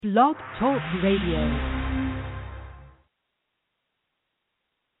Blog Talk Radio.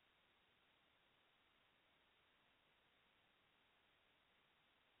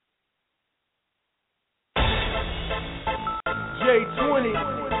 J20,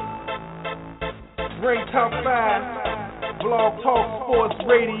 Rank Top 5, Blog Talk Sports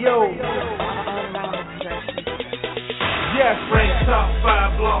Radio. Yes, Rank Top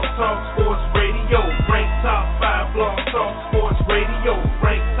 5, Blog Talk Sports Radio. Rank Top 5, Blog Talk Sports Radio.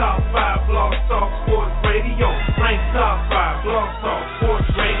 Rank Top 5, Blog Talk Sports Radio. Rank Top 5, Blog Talk Sports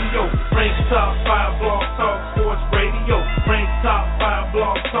Radio. Rank Top 5, Blog Talk Sports Radio. Rank Top 5,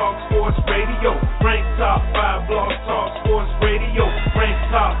 Blog Talk Sports Radio. Rank Top 5, Blog Talk Sports Radio. Rank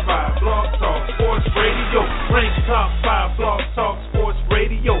Top 5, Blog Talk Sports Radio. Rank Top 5, Blog Talk Sports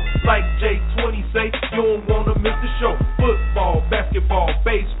Radio. Like J20 say, you don't wanna miss the show. Football, basketball,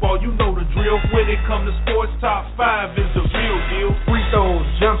 baseball, you know the drill. When it comes to sports, Top 5 is the real deal. Free throws,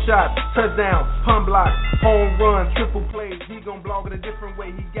 jump shots, touchdowns, pump blocks, home runs, triple plays. He gon' blog it a different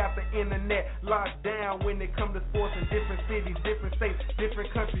way. He got the internet locked down when it comes to sports in different cities, different states, different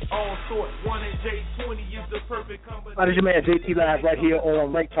countries, all sorts. One at J20 is the perfect combination. This is your man JT Live right here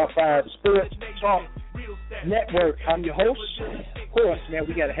on Rank Top 5 Sports Talk Network. I'm your host. Of course, man,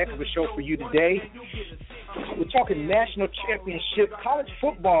 we got a heck of a show for you today. We're talking national championship college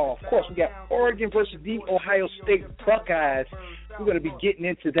football. Of course, we got Oregon versus the Ohio State Buckeyes. We're going to be getting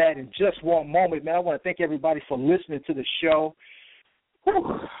into that in just one moment, man. I want to thank everybody for listening to the show.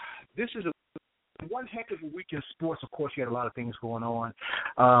 Whew. This is one heck of a week in sports. Of course, you had a lot of things going on.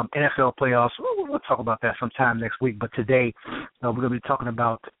 NFL playoffs. We'll talk about that sometime next week. But today, we're going to be talking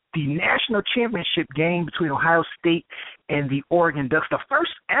about the national championship game between Ohio State and the Oregon Ducks, the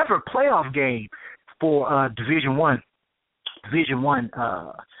first ever playoff game for Division I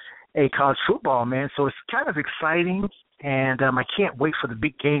A college football, man. So it's kind of exciting, and I can't wait for the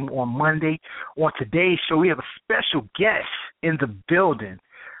big game on Monday. On today's show, we have a special guest in the building.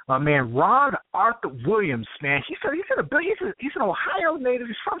 My man, Ron Arthur Williams, man. He's an Ohio native.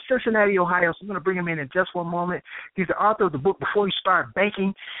 He's from Cincinnati, Ohio, so I'm going to bring him in just one moment. He's the author of the book Before You Start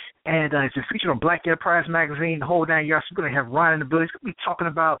Banking, and he's been featured on Black Enterprise Magazine, the whole 9 yards. So we're going to have Ron in the building. He's going to be talking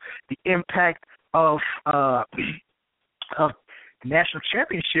about the impact of the national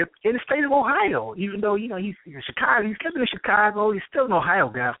championship in the state of Ohio. Even though, you know, he's in Chicago, he's living in Chicago, he's still an Ohio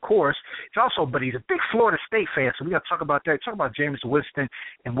guy, of course. But he's a big Florida State fan, so we got to talk about that. Talk about Jameis Winston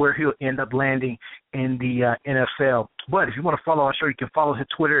and where he'll end up landing in the NFL. But if you want to follow our show, you can follow his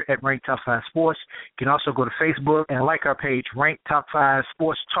Twitter at Rank Top 5 Sports. You can also go to Facebook and like our page, Rank Top 5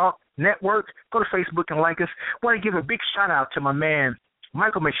 Sports Talk Network. Go to Facebook and like us. I want to give a big shout out to my man,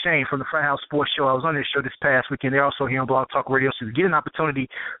 Michael McShane from the Frat House Sports Show. I was on this show this past weekend. They're also here on Blog Talk Radio. So if you get an opportunity,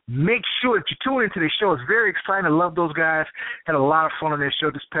 make sure that you tune into this show. It's very exciting. I love those guys. Had a lot of fun on their show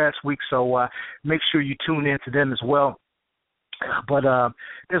this past week. So make sure you tune in to them as well. But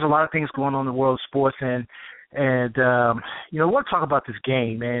there's a lot of things going on in the world of sports. And you know, I want to talk about this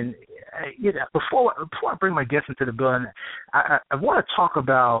game. And you know, before I bring my guests into the building, I want to talk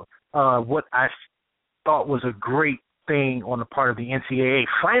about what I thought was a great thing on the part of the NCAA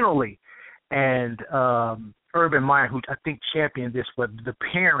finally, and Urban Meyer, who I think championed this, but the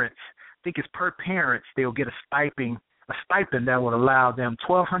parents, I think it's per parents, they'll get a stipend that would allow them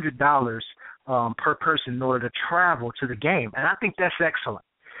 $1,200 per person in order to travel to the game, and I think that's excellent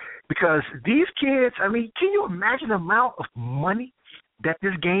because these kids, I mean, can you imagine the amount of money that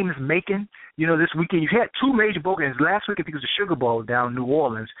this game is making? You know, this weekend you had two major bowl games. Last week I think it was the Sugar Bowl down in New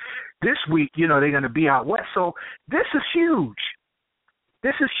Orleans. This week, you know, they're going to be out west. So this is huge.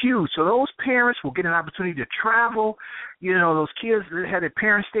 This is huge. So those parents will get an opportunity to travel. You know, those kids that had their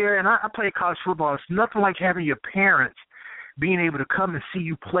parents there. And I played college football. It's nothing like having your parents being able to come and see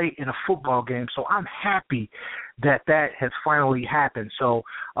you play in a football game. So I'm happy that has finally happened. So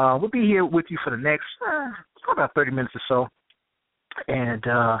we'll be here with you for the next about 30 minutes or so. And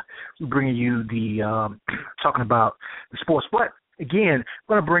we're bringing you the talking about the sports. But again, I'm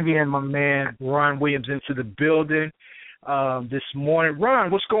going to bring in my man Ron Williams into the building this morning. Ron,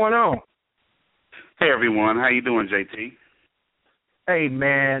 what's going on? Hey everyone, how you doing, JT? Hey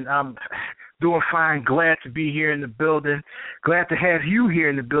man, I'm doing fine. Glad to be here in the building. Glad to have you here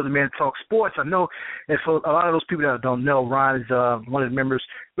in the building, man. To talk sports. I know that for a lot of those people that don't know, Ron is one of the members.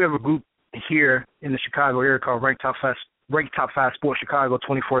 We have a group here in the Chicago area called Rank Top 5 Sports Chicago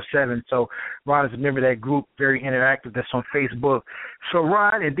 24/7. So Ron is a member of that group, very interactive. That's on Facebook. So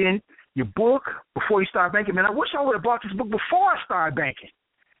Ron, and then your book, Before You Start Banking. Man, I wish I would have bought this book before I started banking.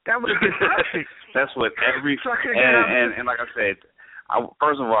 That would have been perfect. That's what and like I said,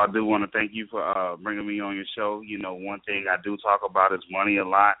 First of all, I do want to thank you for bringing me on your show. You know, one thing I do talk about is money a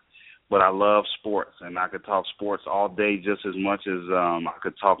lot, but I love sports, and I could talk sports all day just as much as I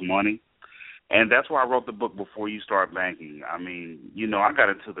could talk money. And that's why I wrote the book, Before You Start Banking. I mean, you know, I got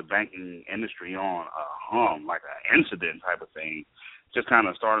into the banking industry on a hum, like an incident type of thing. Just kind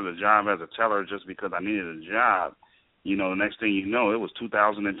of started a job as a teller just because I needed a job. You know, the next thing you know, it was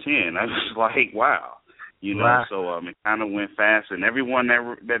 2010. I was like, wow. You know, wow. So it kind of went fast. And everyone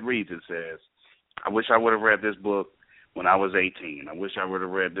that reads it says, I wish I would have read this book when I was 18. I wish I would have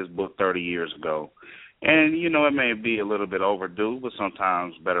read this book 30 years ago. And, you know, it may be a little bit overdue, but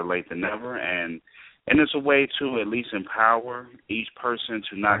sometimes better late than never. And it's a way to at least empower each person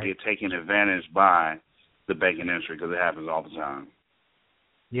to not get taken advantage by the banking industry, because it happens all the time.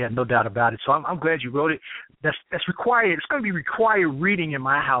 Yeah, no doubt about it. So I'm glad you wrote it. That's required. It's going to be required reading in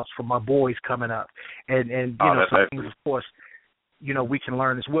my house for my boys coming up. And you know, some things, of course, you know, we can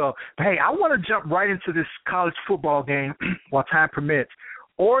learn as well. But, hey, I want to jump right into this college football game while time permits.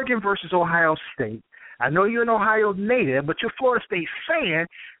 Oregon versus Ohio State. I know you're an Ohio native, but you're a Florida State fan.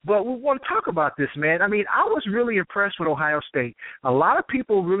 But we want to talk about this, man. I mean, I was really impressed with Ohio State. A lot of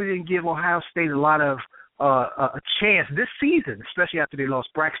people really didn't give Ohio State a lot of a chance this season, especially after they lost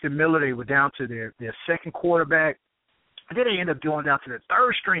Braxton Miller. They were down to their second quarterback. And then they ended up going down to their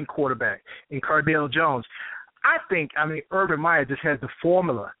third-string quarterback in Cardale Jones. I mean, Urban Meyer just has the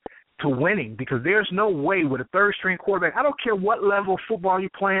formula to winning, because there's no way with a third-string quarterback, I don't care what level of football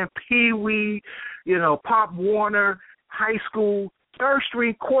you're playing, Pee-wee, you know, Pop Warner, high school,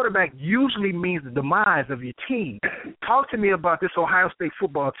 third-string quarterback usually means the demise of your team. Talk to me about this Ohio State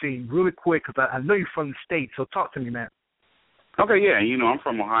football team really quick, because I know you're from the state, so talk to me, man. Okay, yeah, you know, I'm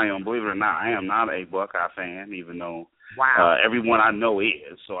from Ohio, and believe it or not, I am not a Buckeye fan, even though everyone I know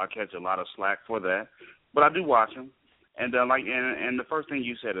is, so I catch a lot of slack for that. But I do watch them. And and the first thing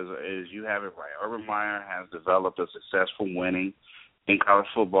you said is you have it right. Urban Meyer has developed a successful winning in college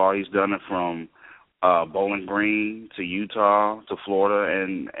football. He's done it from Bowling Green to Utah to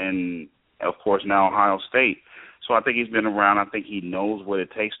Florida and of course now Ohio State. So I think he's been around. I think he knows what it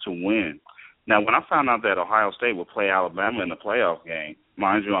takes to win. Now, when I found out that Ohio State would play Alabama in the playoff game,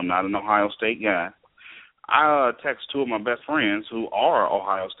 mind you, I'm not an Ohio State guy. I texted two of my best friends who are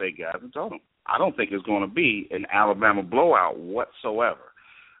Ohio State guys and told them, I don't think it's going to be an Alabama blowout whatsoever.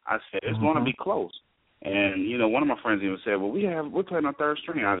 I said, it's going to be close. And, you know, one of my friends even said, well, we're playing our third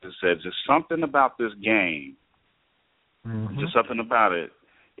string. I just said, just something about this game, just something about it,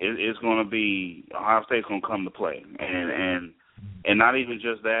 it's going to be, Ohio State's going to come to play. And not even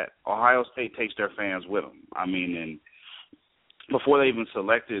just that, Ohio State takes their fans with them. I mean, and before they even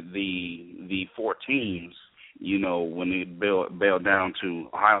selected the 4 teams, you know, when they bailed down to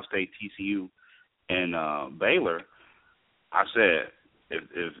Ohio State, TCU, and Baylor, I said,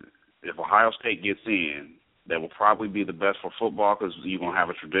 if Ohio State gets in, that will probably be the best for football, because you're going to have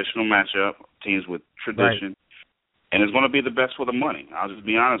a traditional matchup, teams with tradition, and it's going to be the best for the money. I'll just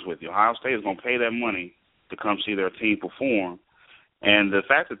be honest with you. Ohio State is going to pay that money to come see their team perform, and the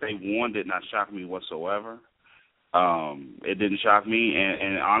fact that they won did not shock me whatsoever. It didn't shock me,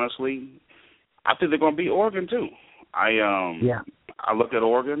 and honestly, I think they're going to beat Oregon too. I look at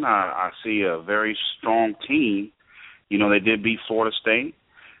Oregon. I see a very strong team. You know, they did beat Florida State,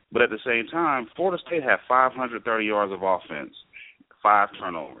 but at the same time, Florida State had 530 yards of offense, 5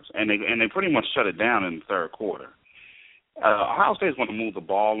 turnovers, and they pretty much shut it down in the third quarter. Ohio State is going to move the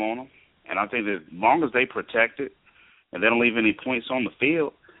ball on them, and I think that as long as they protect it and they don't leave any points on the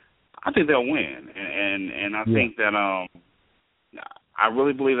field, I think they'll win. And I think that I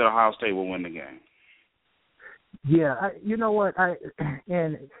really believe that Ohio State will win the game. Yeah, you know what?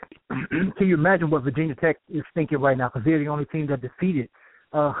 And can you imagine what Virginia Tech is thinking right now? Because they're the only team that defeated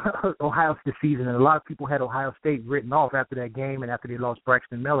Ohio this season, and a lot of people had Ohio State written off after that game and after they lost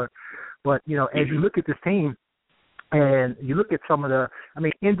Braxton Miller. But, you know, as you look at this team and you look at some of the – I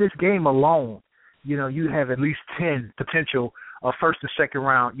mean, in this game alone, you know, you have at least 10 potential first and second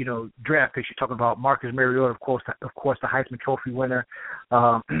round, you know, draft picks. You're talking about Marcus Mariota, of course, the Heisman Trophy winner.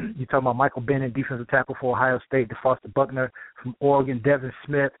 You're talking about Michael Bennett, defensive tackle for Ohio State, DeFoster Buckner from Oregon, Devin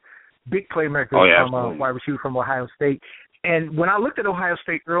Smith, big playmaker from wide receiver from Ohio State. And when I looked at Ohio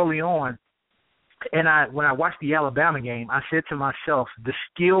State early on, and when I watched the Alabama game, I said to myself, the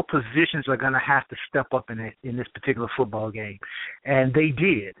skill positions are going to have to step up in this particular football game. And they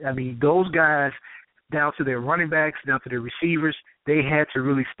did. I mean, those guys, down to their running backs, down to their receivers, they had to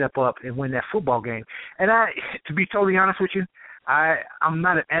really step up and win that football game. And to be totally honest with you, I'm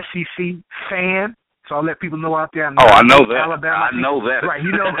not an SEC fan, So I'll let people know out there. I know that. Alabama. I know that. Right.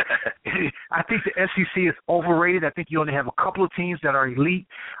 I think the SEC is overrated. I think you only have a couple of teams that are elite.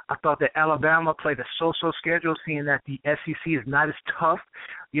 I thought that Alabama played a so-so schedule, seeing that the SEC is not as tough,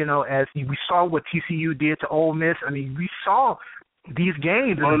 as we saw what TCU did to Ole Miss. I mean, we saw these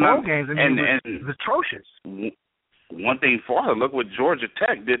games, bowl games. I mean, it was atrocious. One thing farther, look what Georgia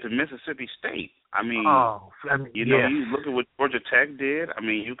Tech did to Mississippi State. I mean, you look at what Georgia Tech did. I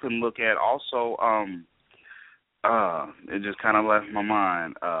mean, you can look at also, it just kind of left my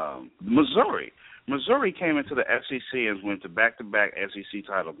mind, Missouri. Missouri came into the SEC and went to back-to-back SEC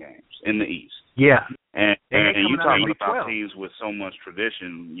title games in the East. Yeah. And you're talking about teams with so much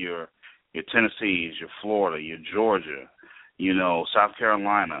tradition, your Tennessees, your Florida, your Georgia, South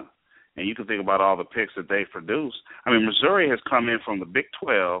Carolina. And you can think about all the picks that they've produced. I mean, Missouri has come in from the Big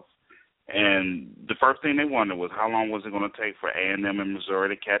 12, and the first thing they wondered was how long was it going to take for A&M and Missouri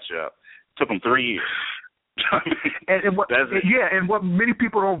to catch up. It took them 3 years. and what many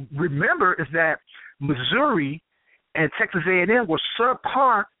people don't remember is that Missouri and Texas A&M were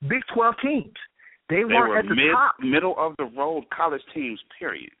subpar Big 12 teams. They weren't at the top. Middle of the road college teams,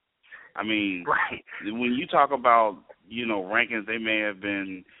 period. I mean, right. When you talk about, rankings, they may have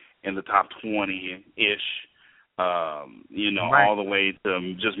been in the top 20-ish, right. all the way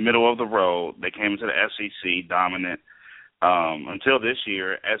to just middle of the road. They came into the SEC dominant. Until this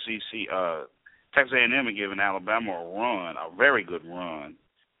year, Texas A&M had given Alabama a run, a very good run.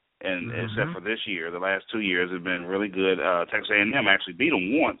 And except for this year, the last 2 years have been really good. Texas A&M actually beat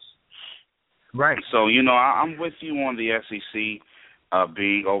them once. Right. So, I'm with you on the SEC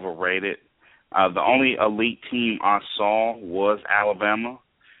being overrated. The only elite team I saw was Alabama.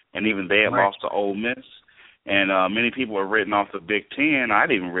 And even they had lost to Ole Miss. And many people have written off the Big Ten. I'd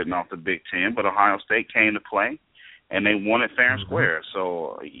even written off the Big Ten, but Ohio State came to play, and they won it fair and square.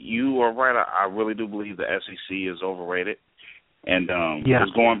 So you are right. I really do believe the SEC is overrated. And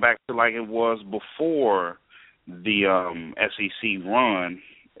it's going back to like it was before the SEC run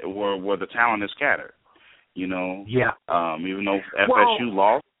where the talent is scattered. Even though FSU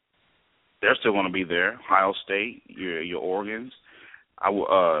lost, they're still going to be there. Ohio State, your Oregons. I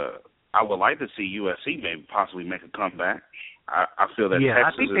would like to see USC maybe possibly make a comeback. I feel that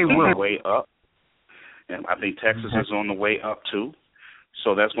Texas is on the way up, and I think Texas is on the way up too.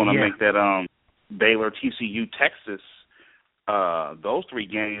 So that's going to make that Baylor, TCU, Texas, those 3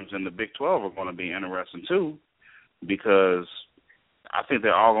 games in the Big 12 are going to be interesting too, because I think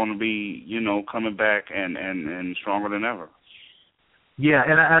they're all going to be coming back and stronger than ever. Yeah,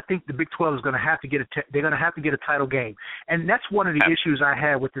 and I think the Big 12 is going to have to get they're going to have to get a title game, and that's one of the issues I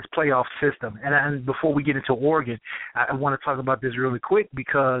had with this playoff system. And before we get into Oregon, I want to talk about this really quick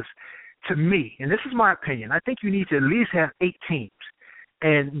because, to me, and this is my opinion, I think you need to at least have 8 teams.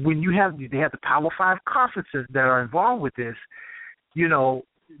 And when they have the Power 5 conferences that are involved with this,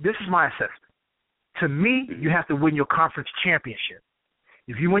 this is my assessment. To me, you have to win your conference championship.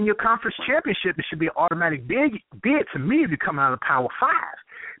 If you win your conference championship, it should be an automatic bid to me if you come out of the Power 5,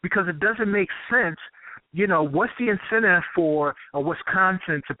 because it doesn't make sense. What's the incentive for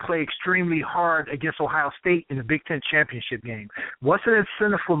Wisconsin to play extremely hard against Ohio State in the Big Ten championship game? What's the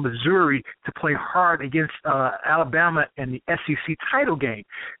incentive for Missouri to play hard against Alabama in the SEC title game?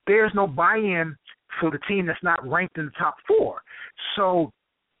 There's no buy-in for the team that's not ranked in the top 4. So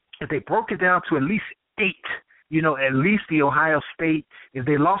if they broke it down to at least 8, at least the Ohio State, if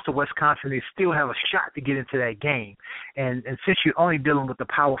they lost to Wisconsin, they still have a shot to get into that game. And since you're only dealing with the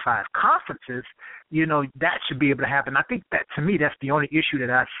Power 5 conferences, that should be able to happen. I think that, to me, that's the only issue that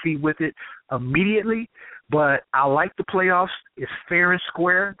I see with it immediately. But I like the playoffs. It's fair and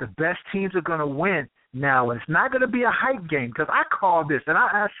square. The best teams are going to win now. And it's not going to be a hype game, because I called this, and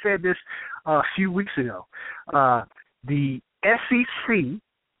I said this a few weeks ago. The SEC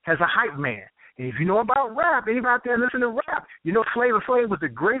has a hype man. And if you know about rap, anybody out there listen to rap, Flavor Flav was the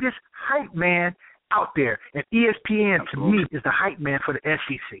greatest hype man out there. And ESPN, to me, is the hype man for the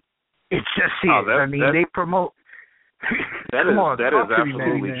SEC. It just is. They promote. That is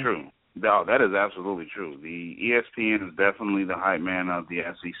absolutely true. No, that is absolutely true. The ESPN is definitely the hype man of the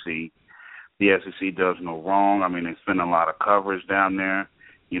SEC. The SEC does no wrong. I mean, they spend a lot of coverage down there.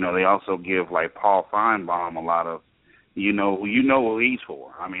 They also give, like, Paul Feinbaum a lot of, who he's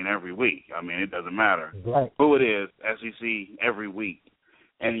for. I mean, every week. I mean, it doesn't matter who it is, SEC every week.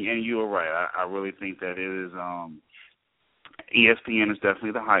 And you are right. I really think that it is ESPN is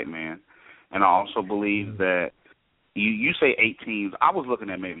definitely the hype man. And I also believe that you say 8 teams. I was looking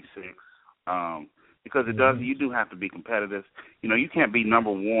at maybe 6 because it does. You do have to be competitive. You can't be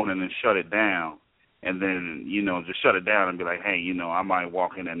number 1 and then shut it down and then, just shut it down and be like, hey, I might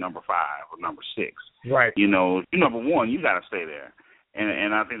walk in at number 5 or number 6. Right. You're number 1, you got to stay there.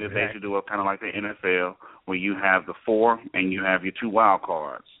 And I think that they should do it kind of like the NFL, where you have the 4 and you have your 2 wild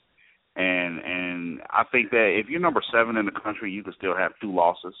cards. And I think that if you're number 7 in the country, you could still have 2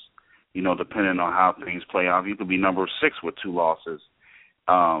 losses, depending on how things play off. You could be number 6 with 2 losses.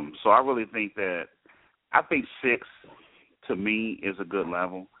 So I really think 6 to me is a good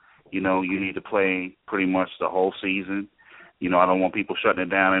level. You need to play pretty much the whole season. I don't want people shutting it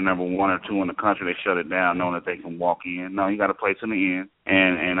down at number 1 or 2 in the country. They shut it down knowing that they can walk in. No, you got to play to the end.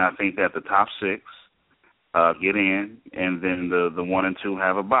 And I think that the top 6 get in, and then the 1 and 2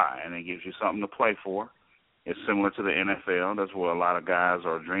 have a bye, and it gives you something to play for. It's similar to the NFL. That's where a lot of guys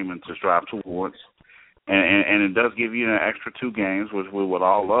are dreaming to strive towards. And it does give you an extra 2 games, which we would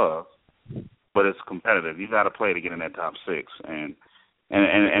all love, but it's competitive. You got to play to get in that top 6. And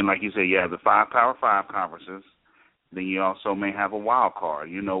like you said, you have the 5 Power 5 conferences. Then you also may have a wild card.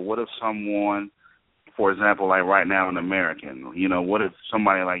 What if someone, for example, like right now in the American, what if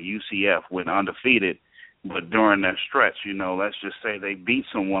somebody like UCF went undefeated, but during that stretch, let's just say they beat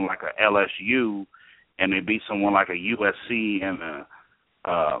someone like a LSU and they beat someone like a USC and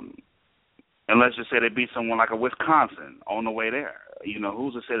let's just say they beat someone like a Wisconsin on the way there.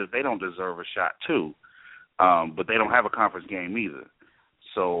 Who's to say that they don't deserve a shot too? But they don't have a conference game either.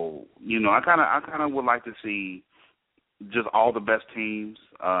 So, I kind of would like to see just all the best teams.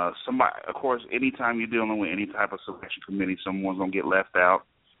 Somebody, of course, anytime you're dealing with any type of selection committee, someone's going to get left out.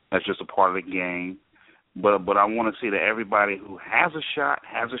 That's just a part of the game. But I want to see that everybody who has a shot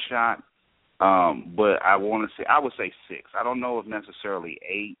has a shot. But I would say 6. I don't know if necessarily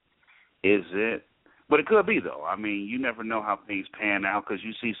 8 is it, but it could be though. I mean, you never know how things pan out, because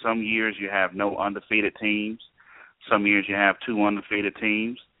you see some years you have no undefeated teams, some years you have 2 undefeated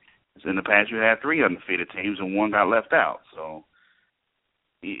teams. In the past, you had 3 undefeated teams and 1 got left out. So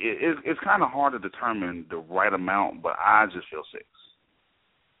it's kind of hard to determine the right amount, but I just feel 6.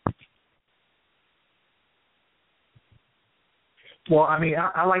 Well, I mean,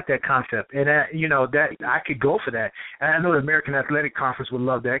 I like that concept, and that I could go for that. And I know the American Athletic Conference would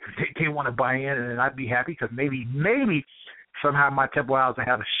love that, because they want to buy in, and I'd be happy, because maybe somehow my Temple Owls will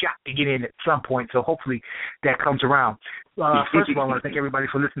have a shot to get in at some point. So hopefully that comes around. First of all, I want to thank everybody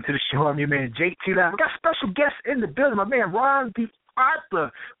for listening to the show. I'm your man, JT. We got special guests in the building. My man, Ron B.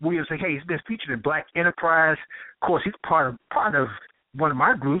 Arthur Williams. Hey, he's been featured in Black Enterprise. Of course, he's part of one of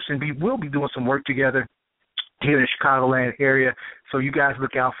my groups, and we will be doing some work together here in the Chicagoland area. So you guys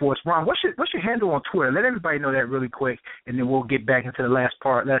look out for us. Ron, what's your handle on Twitter? Let everybody know that really quick, and then we'll get back into the last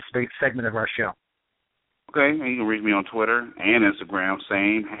segment of our show. Okay, you can reach me on Twitter and Instagram,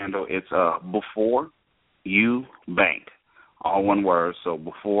 same handle. It's Before You Bank, all one word. So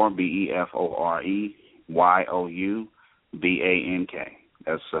Before, BEFOREYOUBANK.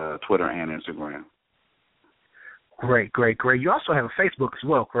 That's Twitter and Instagram. Great. You also have a Facebook as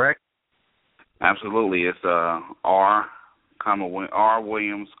well, correct? Absolutely. It's R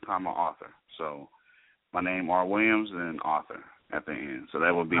Williams, Arthur. So my name R Williams and Arthur at the end. So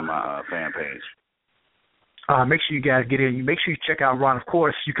that would be my fan page. Make sure you guys get in. Make sure you check out Ron. Of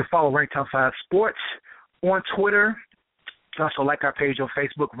course, you can follow Rank Top 5 Sports on Twitter. Also like our page on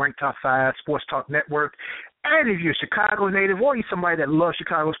Facebook, Rank Top 5 Sports Talk Network. And if you're a Chicago native or you're somebody that loves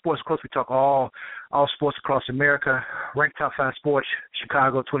Chicago sports, of course, we talk all sports across America. Rank Top 5 Sports,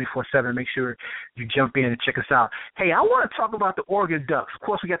 Chicago 24/7. Make sure you jump in and check us out. Hey, I want to talk about the Oregon Ducks. Of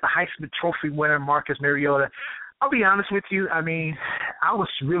course, we got the Heisman Trophy winner, Marcus Mariota. I'll be honest with you. I mean, I was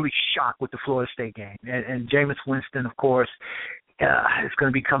really shocked with the Florida State game. And Jameis Winston, of course, is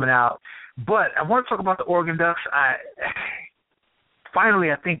going to be coming out. But I want to talk about the Oregon Ducks.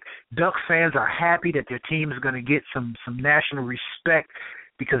 Finally, I think Ducks fans are happy that their team is going to get some national respect,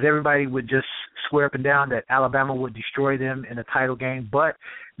 because everybody would just swear up and down that Alabama would destroy them in a title game. But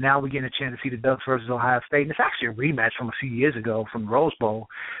now we're getting a chance to see the Ducks versus Ohio State. And it's actually a rematch from a few years ago from the Rose Bowl.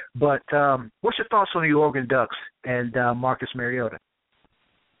 But what's your thoughts on the Oregon Ducks and Marcus Mariota?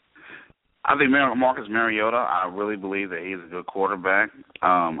 I think Marcus Mariota, I really believe that he's a good quarterback.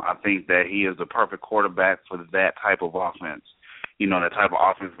 I think that he is the perfect quarterback for that type of offense. That type of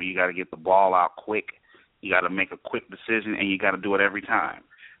offense where you got to get the ball out quick, you got to make a quick decision, and you got to do it every time.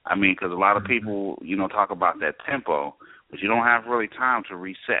 I mean, because a lot of people, talk about that tempo, but you don't have really time to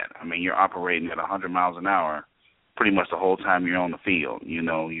reset. I mean, you're operating at 100 miles an hour pretty much the whole time you're on the field.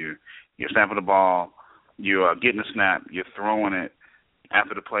 You're snapping the ball, you're getting a snap, you're throwing it.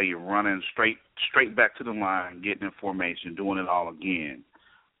 After the play, you're running straight back to the line, getting in formation, doing it all again.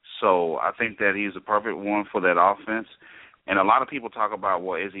 So I think that he's the perfect one for that offense. And a lot of people talk about,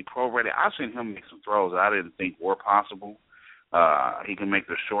 well, is he pro-ready? I've seen him make some throws that I didn't think were possible. He can make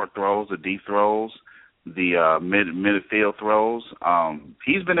the short throws, the deep throws, the midfield throws.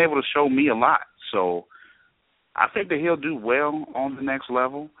 He's been able to show me a lot. So I think that he'll do well on the next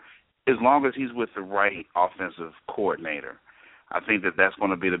level as long as he's with the right offensive coordinator. I think that that's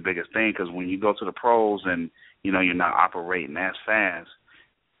going to be the biggest thing, because when you go to the pros and, you're not operating as fast,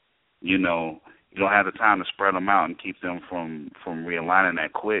 you don't have the time to spread them out and keep them from realigning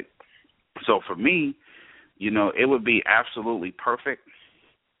that quick. So for me, it would be absolutely perfect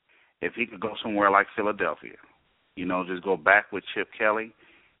if he could go somewhere like Philadelphia. Just go back with Chip Kelly.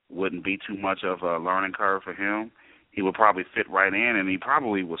 Wouldn't be too much of a learning curve for him. He would probably fit right in, and he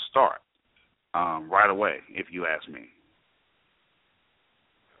probably would start right away, if you ask me.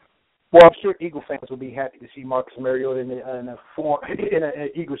 Well, I'm sure Eagle fans will be happy to see Marcus Mariota in an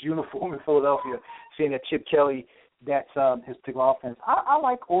Eagles uniform in Philadelphia, seeing that Chip Kelly, that's his particular offense. I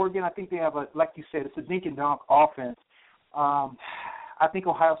like Oregon. I think they have like you said, it's a dink and dunk offense. I think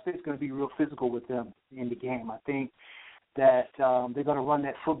Ohio State's going to be real physical with them in the game. I think that they're going to run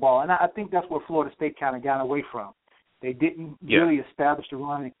that football, and I think that's where Florida State kind of got away from. They didn't really establish the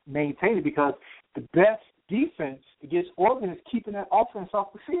run and maintain it, because the best defense against Oregon is keeping that offense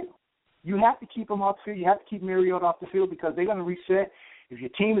off the field. You have to keep them off the field. You have to keep Mariota off the field, because they're going to reset. If your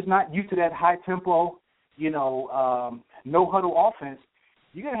team is not used to that high tempo, no huddle offense,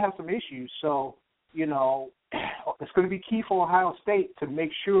 you're going to have some issues. So, it's going to be key for Ohio State to make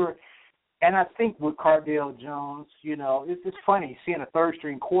sure. And I think with Cardale Jones, it's funny seeing a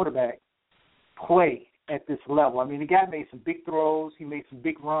third-string quarterback play at this level. I mean, the guy made some big throws. He made some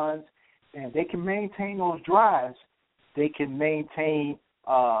big runs. And they can maintain those drives. They can maintain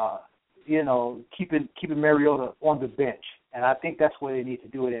keeping Mariota on the bench. And I think that's where they need to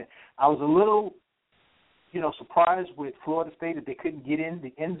do it at. I was a little, surprised with Florida State that they couldn't get in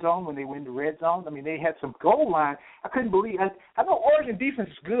the end zone when they were in the red zone. I mean, they had some goal line. I couldn't believe it. I know Oregon defense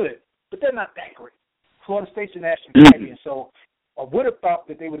is good, but they're not that great. Florida State's a national champion, so I would have thought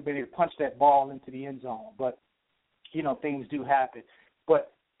that they would have been able to punch that ball into the end zone. But, things do happen.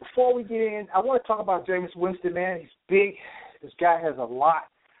 But before we get in, I want to talk about Jameis Winston, man. He's big. This guy has a lot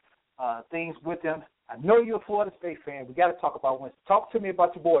things with him. I know you're a Florida State fan. We got to talk about Winston. Talk to me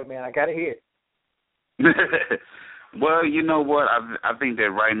about your boy, man. I got to hear it. Well, you know what? I think that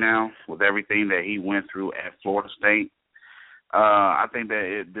right now, with everything that he went through at Florida State, I think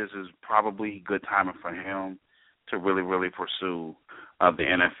that this is probably good timing for him to really, really pursue the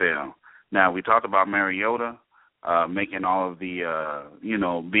NFL. Now, we talked about Mariota making all of the,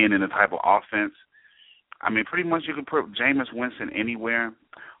 being in the type of offense. I mean, pretty much you can put Jameis Winston anywhere,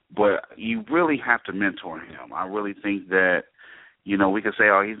 but you really have to mentor him. I really think that, we could say,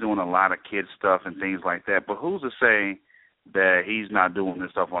 oh, he's doing a lot of kid stuff and things like that, but who's to say that he's not doing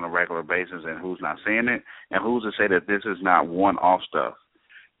this stuff on a regular basis and who's not saying it, and who's to say that this is not one-off stuff?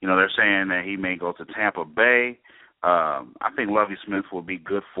 They're saying that he may go to Tampa Bay. I think Lovie Smith will be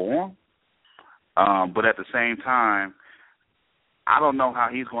good for him, but at the same time, I don't know how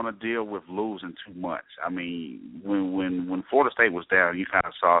he's going to deal with losing too much. I mean, when Florida State was down, you kind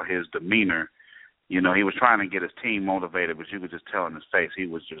of saw his demeanor. He was trying to get his team motivated, but you could just tell in his face he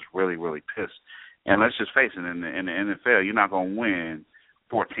was just really, really pissed. And let's just face it, in the NFL, you're not going to win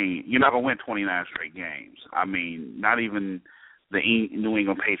 14. You're not going to win 29 straight games. I mean, not even the New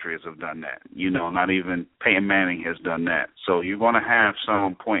England Patriots have done that. Not even Peyton Manning has done that. So you're going to have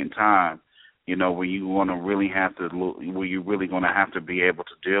some point in time, where you're going to really have to, where you're really going to have to be able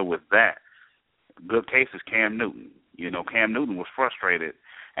to deal with that. Good case is Cam Newton. Cam Newton was frustrated,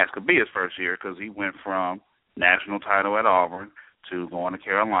 as could be his first year, because he went from national title at Auburn to going to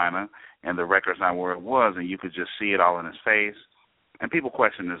Carolina, and the record's not where it was, and you could just see it all in his face. And people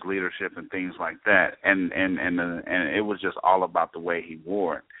question his leadership and things like that, and it was just all about the way he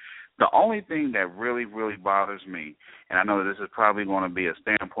wore it. The only thing that really, really bothers me, and I know that this is probably going to be a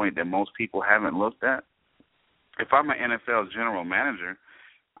standpoint that most people haven't looked at, if I'm an NFL general manager,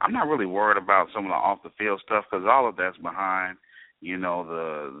 I'm not really worried about some of the off-the-field stuff, because all of that's behind,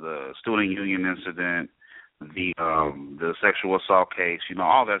 the student union incident, the sexual assault case,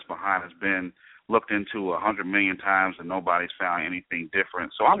 all that's behind has been looked into 100 million times and nobody's found anything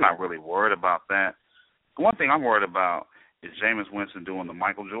different. So I'm not really worried about that. The one thing I'm worried about is Jameis Winston doing the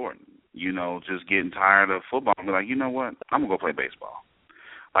Michael Jordan, just getting tired of football and be like, you know what, I'm going to go play baseball.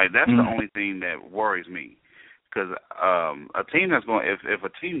 Like, that's the only thing that worries me. Because a team that's going, if a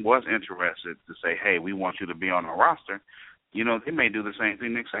team was interested to say, hey, we want you to be on our roster, they may do the same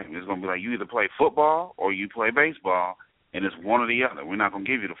thing next time. It's going to be like, you either play football or you play baseball, and it's one or the other. We're not going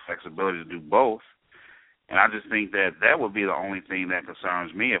to give you the flexibility to do both. And I just think that would be the only thing that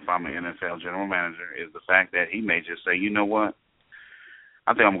concerns me if I'm an NFL general manager, is the fact that he may just say, you know what,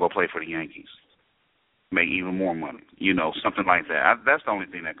 I think I'm going to go play for the Yankees, make even more money, something like that. That's the only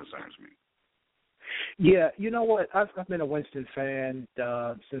thing that concerns me. Yeah, you know what? I've been a Winston fan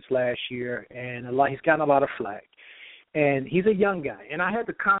since last year, and he's gotten a lot of flack. And he's a young guy. And I had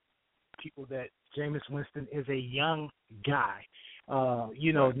to comment people that Jameis Winston is a young guy.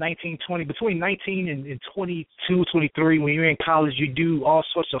 19, 20, between 19 and 22, 23, when you're in college, you do all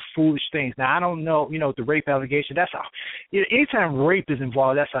sorts of foolish things. Now, I don't know, the rape allegation, anytime rape is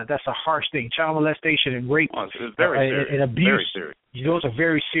involved, that's a harsh thing. Child molestation and rape it's very serious. And abuse, very serious. Those are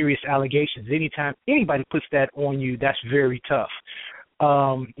very serious allegations. Anytime anybody puts that on you, that's very tough.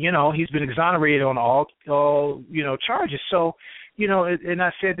 He's been exonerated on all charges. So, and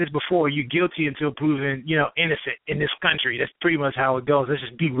I said this before, you're guilty until proven, innocent in this country. That's pretty much how it goes. Let's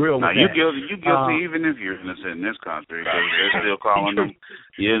just be real with that. You're guilty even if you're innocent in this country, because they're still calling them,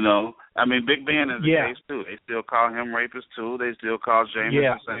 Big Ben is the case, too. They still call him rapist, too. They still call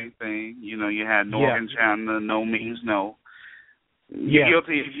Jameis the same thing. You had Morgan Chandler, no means no. You're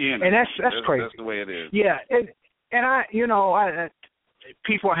guilty if you're innocent. And that's crazy. That's the way it is. Yeah, and I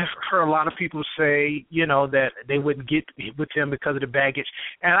people, I've heard a lot of people say, that they wouldn't get with him because of the baggage.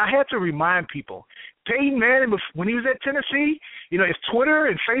 And I had to remind people, Peyton Manning, when he was at Tennessee, if Twitter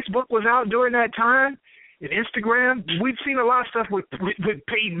and Facebook was out during that time, and Instagram, we've seen a lot of stuff with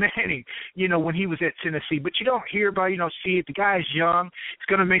Peyton Manning, when he was at Tennessee. But you don't hear about, see it. The guy's young. He's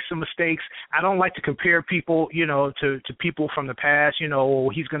going to make some mistakes. I don't like to compare people, to people from the past, he's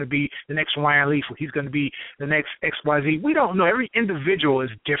going to be the next Ryan Leaf, or he's going to be the next XYZ. We don't know. Every individual is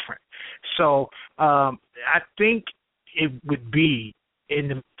different. So I think it would be in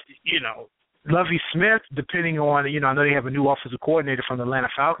the, Lovie Smith, depending on, I know they have a new offensive coordinator from the Atlanta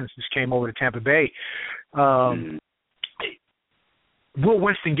Falcons, just came over to Tampa Bay. Will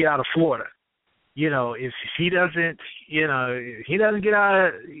Winston get out of Florida? If he doesn't, he doesn't get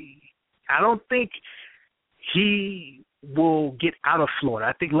out, I don't think he will get out of Florida.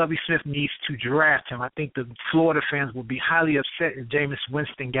 I think Lovie Smith needs to draft him. I think the Florida fans will be highly upset if Jameis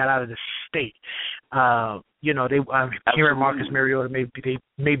Winston got out of the state. I'm hearing Marcus Mariota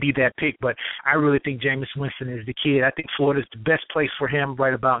may be that pick, but I really think Jameis Winston is the kid. I think Florida's the best place for him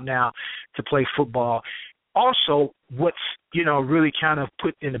right about now to play football. Also, what's really kind of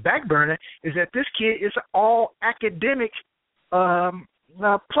put in the back burner is that this kid is an all academic player.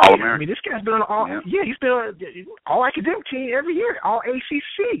 I mean, this guy's been on he's been on all academic team every year, all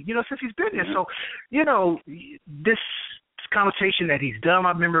ACC, since he's been there. So, this connotation that he's dumb.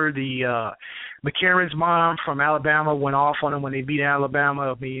 I remember the McCarron's mom from Alabama went off on him when they beat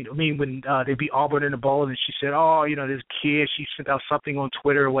Alabama. I mean when they beat Auburn in the bowl, and she said, this kid, she sent out something on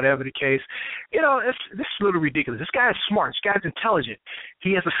Twitter or whatever the case. This is a little ridiculous. This guy is smart. This guy's intelligent.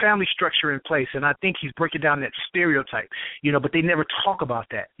 He has a family structure in place, and I think he's breaking down that stereotype, but they never talk about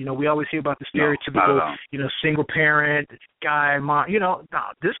that. We always hear about the stereotypical, single parent guy, mom. No,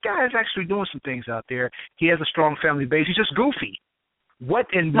 this guy is actually doing some things out there. He has a strong family base. He's just goofy. What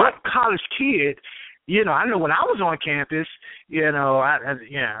college kid, I know when I was on campus, I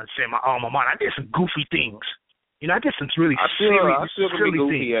say my alma mater, I did some goofy things. I did some really silly I still can be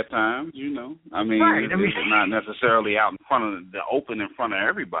goofy at times, Right. It's not necessarily out in front of the open in front of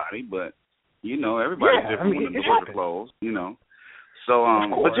everybody, but, everybody's different when the doors are closed, So,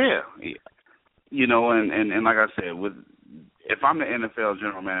 but and like I said, if I'm the NFL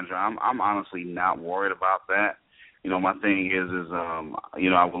general manager, I'm honestly not worried about that. My thing is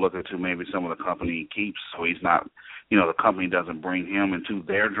I would look into maybe some of the company he keeps, so he's not, the company doesn't bring him into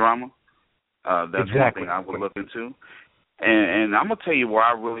their drama. That's one thing I would look into. And I'm going to tell you where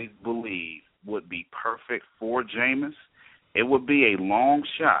I really believe would be perfect for Jameis. It would be a long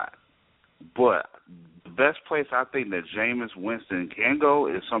shot, but the best place I think that Jameis Winston can go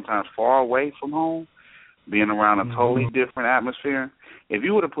is sometimes far away from home, being around a totally different atmosphere. If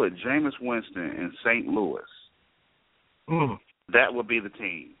you were to put Jameis Winston in St. Louis, that would be the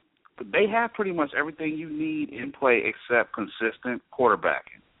team. But they have pretty much everything you need in play except consistent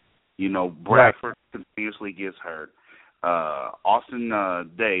quarterbacking. Bradford continuously gets hurt. Austin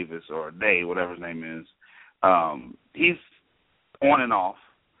Davis, or Dave, whatever his name is, he's on and off.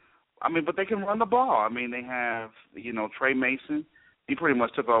 But they can run the ball. They have, Trey Mason. He pretty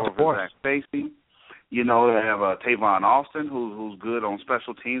much took over for Zach Stacy. They have Tavon Austin, who's good on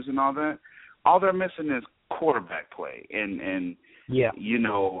special teams and all that. All they're missing is quarterback play. And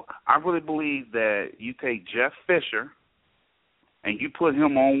I really believe that you take Jeff Fisher and you put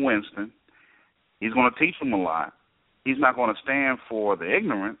him on Winston. He's going to teach him a lot. He's not going to stand for the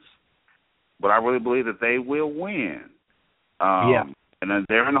ignorance, but I really believe that they will win. And then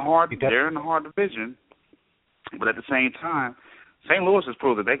they're in the hard division, but at the same time, St. Louis has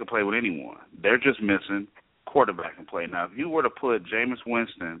proved that they can play with anyone. They're just missing quarterback and play. Now, if you were to put Jameis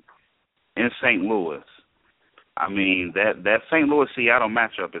Winston in St. Louis, I mean, that St. Louis-Seattle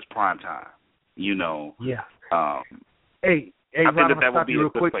matchup is prime time, you know. Yeah. Hey, I Rob, think that would be a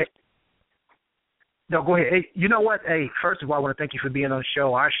good place. No, go ahead. Hey, you know what? Hey, first of all, I want to thank you for being on the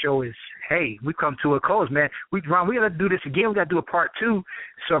show. Our show is, we come to a close, man. Ron, we got to do this again. We got to do a part 2,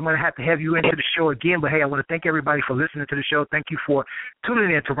 so I'm going to have you into the show again. But, hey, I want to thank everybody for listening to the show. Thank you for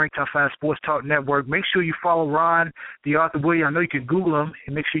tuning in to Rank Top 5 Sports Talk Network. Make sure you follow Ron, the Arthur Williams. I know you can Google him,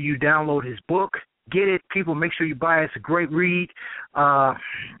 and make sure you download his book. Get it, people. Make sure you buy it. It's a great read.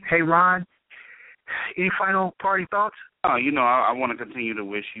 Hey, Ron, any final party thoughts? You know, I want to continue to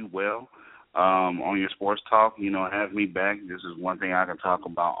wish you well. On your sports talk, you know, have me back. This is one thing I can talk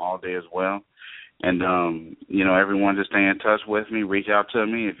about all day as well. And, you know, everyone just stay in touch with me. Reach out to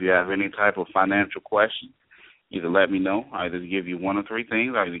me if you have any type of financial question. Either let me know. I either give you one of 3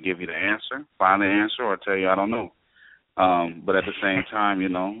 things. I either give you the answer, find the answer, or tell you I don't know. But at the same time, you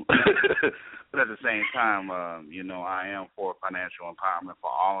know, you know, I am for financial empowerment for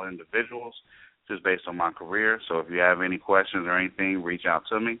all individuals just based on my career. So if you have any questions or anything, reach out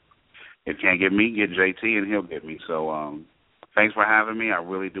to me. If you can't get me, get JT, and he'll get me. So thanks for having me. I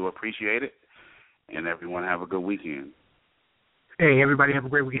really do appreciate it. And everyone have a good weekend. Hey, everybody have a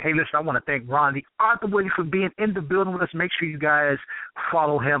great weekend. Hey, listen, I want to thank Ron, the Arthur Williams, for being in the building with us. Make sure you guys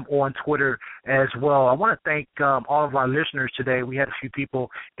follow him on Twitter as well. I want to thank all of our listeners today. We had a few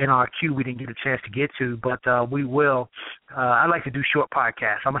people in our queue we didn't get a chance to get to, but we will. I like to do short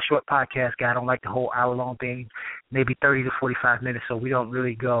podcasts. I'm a short podcast guy. I don't like the whole hour-long thing, maybe 30 to 45 minutes, so we don't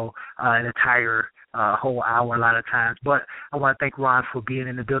really go an entire whole hour a lot of times. But I want to thank Ron for being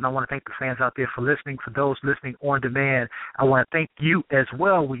in the building. I want to thank the fans out there for listening. For those listening on demand, I want to thank you as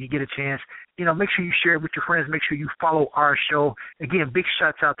well when you get a chance. You know, make sure you share it with your friends. Make sure you follow our show. Again, big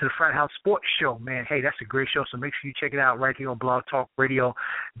shouts out to the Frat House Sports Show, man. Hey, that's a great show, so make sure you check it out right here on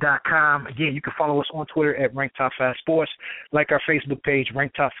blogtalkradio.com. Again, you can follow us on Twitter at Rank Top 5 Sports, like our Facebook page,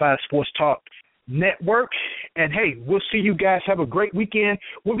 Rank Top 5 Sports Talk Network. And, hey, we'll see you guys. Have a great weekend.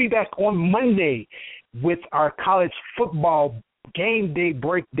 We'll be back on Monday with our college football game day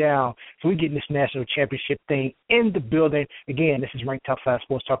breakdown. So we're getting this national championship thing in the building. Again, this is Rank Top 5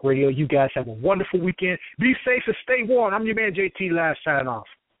 Sports Talk Radio. You guys have a wonderful weekend. Be safe and stay warm. I'm your man, JT Live, signing off.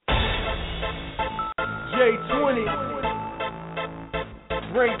 J20,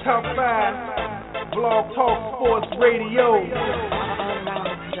 Rank Top 5, Blog Talk Sports Radio.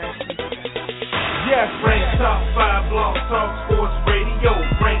 Yes, Rank Top 5 Blog Talk Sports Radio.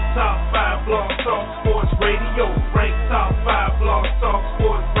 Rank Top 5 Blog Talk Sports Radio. Rank Top 5 Blog Talk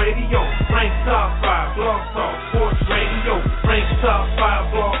Sports Radio. Rank Top 5 Blog Talk Sports Radio. Rank Top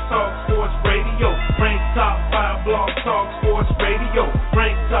 5 Blog Talk Sports Radio. Rank Top 5 Blog Talk Sports Radio.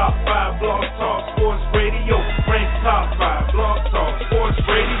 Rank Top 5 Blog Talk Sports Radio. Rank Top 5 Blog Talk Sports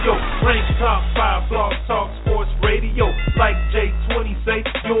Radio. Rank Top 5 Blog Talk Sports Radio. Like J20 say,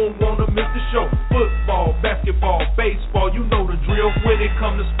 you don't wanna miss the show. Football, basketball, baseball, you know the drill. When it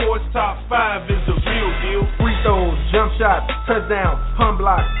comes to sports, top 5 is the real deal. Free throws, jump shots, touchdowns, punt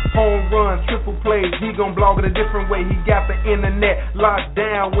blocks, home runs, triple plays. He gon' blog it a different way. He got the internet locked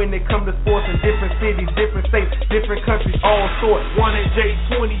down when it comes to sports in different cities, different states, different countries, all sorts. One at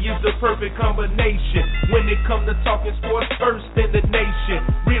J20 is the perfect combination. When it comes to talking sports, first in the nation.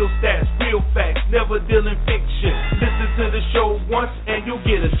 Real stats, real facts, never dealing fiction. Listen to the show once and you'll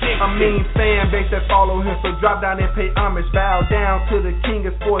get addicted. I mean, fan base that follow him, so drop down and pay homage. Bow down to the king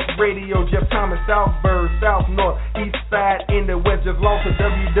of sports radio, Jeff Thomas, Southburg, South North, East Side, in the West. Just lost to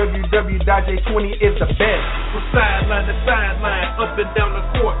www.j20 is the best. From sideline to sideline, up and down the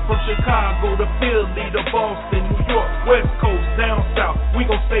court, from Chicago to Philly to Boston, New York, West Coast, down south. We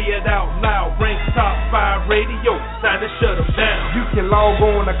gon' say it out loud. Rank Top 5 Radio, time to shut them down. You can log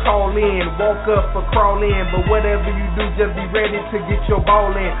on or call in, walk up or crawl in, but whatever you do, just be ready to get your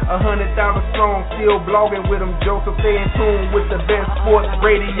ball in. 100,000 strong, still blogging with them jokes, so stay in tune with the best sports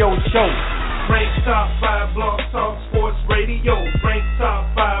radio show. Rank Top 5 Blog Talk Sports Radio. Rank Top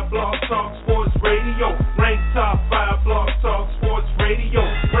 5 Blog Talk Sports Radio. Rank Top 5 Blog Talk Sports Radio.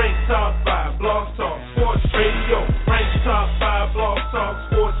 Rank Top 5 Blog Talk Sports Radio. Rank Top 5 Blog Talk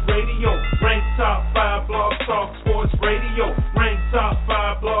Sports Radio. Rank Top 5 Blog Talk Sports